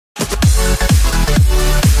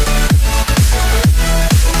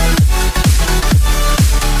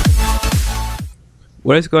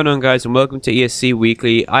What is going on, guys, and welcome to ESC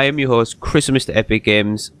Weekly. I am your host, Chris of Mr. Epic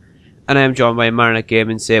Games, and I am joined by Marinac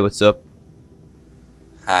Gaming. Say what's up.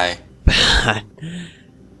 Hi.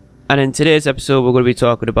 And in today's episode, we're going to be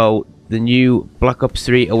talking about the new Black Ops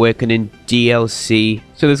 3 Awakening DLC.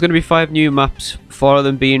 So there's going to be 5 new maps, 4 of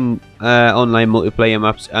them being online multiplayer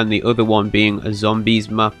maps, and the other one being a zombies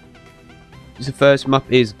map. The first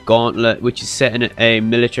map is Gauntlet, which is set in a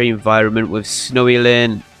military environment with snowy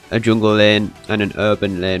lane, a jungle lane, and an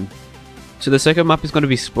urban lane. So the second map is going to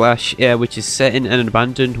be Splash, which is set in an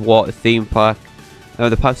abandoned water theme park.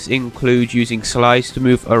 The paths include using slides to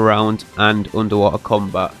move around and underwater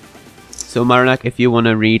combat. So Marinac, if you want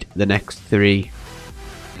to read the next 3.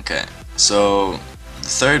 Okay, so the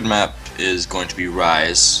third map is going to be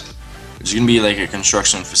Rise, which is going to be like a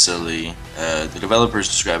construction facility. The developers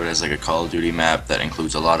describe it as like a Call of Duty map that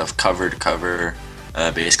includes a lot of cover-to-cover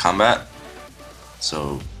based combat.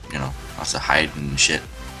 So, you know, lots of hide and shit.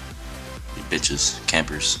 You bitches,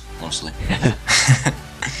 campers, mostly.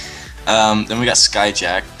 Then we got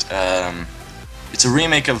Skyjacked. It's a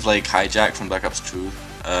remake of like Hijack from Black Ops 2.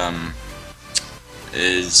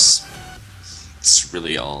 It's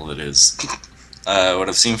really all it is. What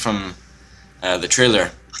I've seen from the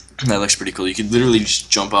trailer, that looks pretty cool. You could literally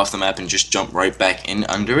just jump off the map and just jump right back in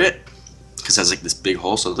under it, because it has like this big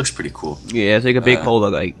hole, so it looks pretty cool. Yeah, it's like a big hole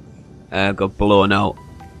that like got blown out.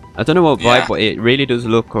 I don't know what vibe, but it really does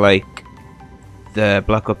look like the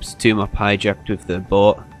Black Ops 2 map Hijacked with the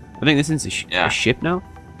boat. I think this is a ship now.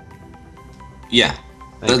 Yeah,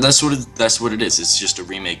 that's what it is. It's just a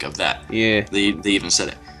remake of that. Yeah, they even said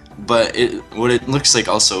it. But what it looks like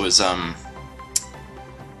also is remember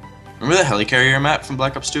the helicarrier map from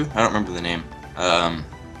Black Ops 2? I don't remember the name.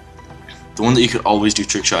 The one that you could always do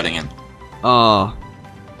trick shotting in. Oh.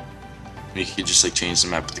 You could just like change the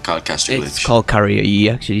map with the codcaster glitch. It's called Carrier.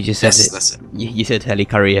 You actually just said it. That's it. You said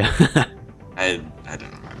helicarrier. I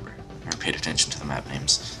didn't remember. I never paid attention to the map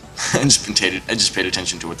names. I just paid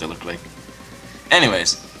attention to what they look like.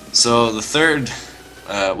 Anyways, so the third,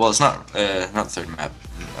 well, it's not the third map.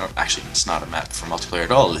 Actually, it's not a map for multiplayer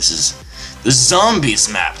at all. This is the Zombies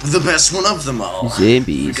map, the best one of them all.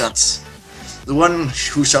 Zombies. We got the one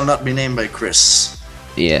who shall not be named by Chris.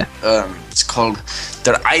 Yeah. It's called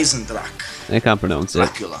Der Eisendrache. I can't pronounce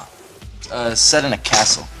Dracula. Set in a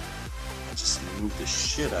castle. I just moved the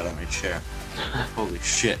shit out of my chair. Holy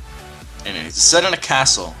shit. Anyway, it's set in a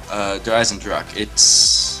castle. Der Eisendrache.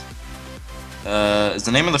 It's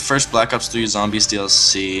the name of the first Black Ops 3 Zombies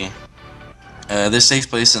DLC. This takes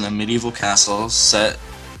place in a medieval castle set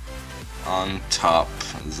on top.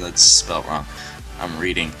 That's spelled wrong. I'm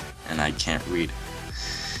reading and I can't read.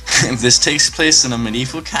 This takes place in a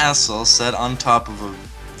medieval castle set on top of a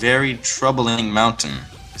very troubling mountain.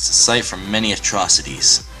 It's a site for many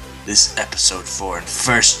atrocities. This episode 4 and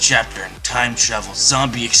first chapter in time travel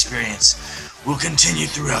zombie experience will continue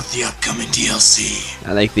throughout the upcoming DLC.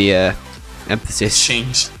 I like the emphasis.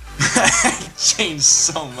 Changed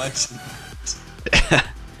so much.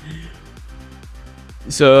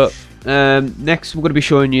 So next we're going to be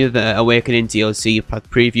showing you the Awakening DLC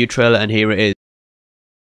preview trailer, and here it is.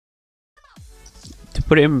 To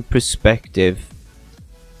put it in perspective,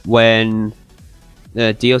 when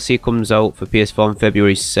the DLC comes out for PS4 on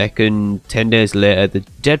February 2nd, 10 days later the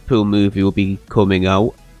Deadpool movie will be coming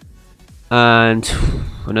out, and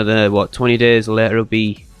another 20 days later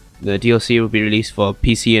the DLC will be released for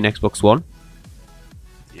PC and Xbox One.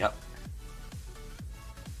 Yep.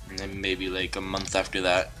 And then maybe like a month after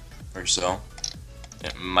that or so,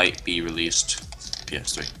 it might be released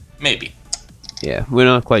PS3. Maybe. Yeah, we're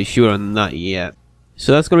not quite sure on that yet.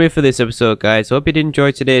 So that's going to be it for this episode, guys. Hope you did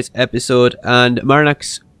enjoy today's episode, and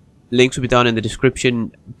Marinac's links will be down in the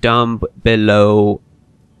description down below.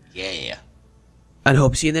 Yeah. And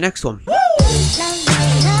hope to see you in the next one.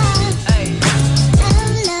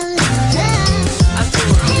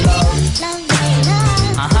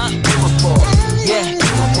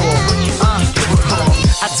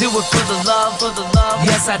 I do it for the love,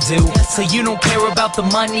 yes I do. So you don't care about the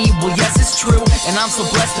money, well yes it's true. And I'm so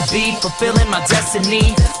blessed to be fulfilling my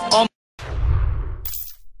destiny.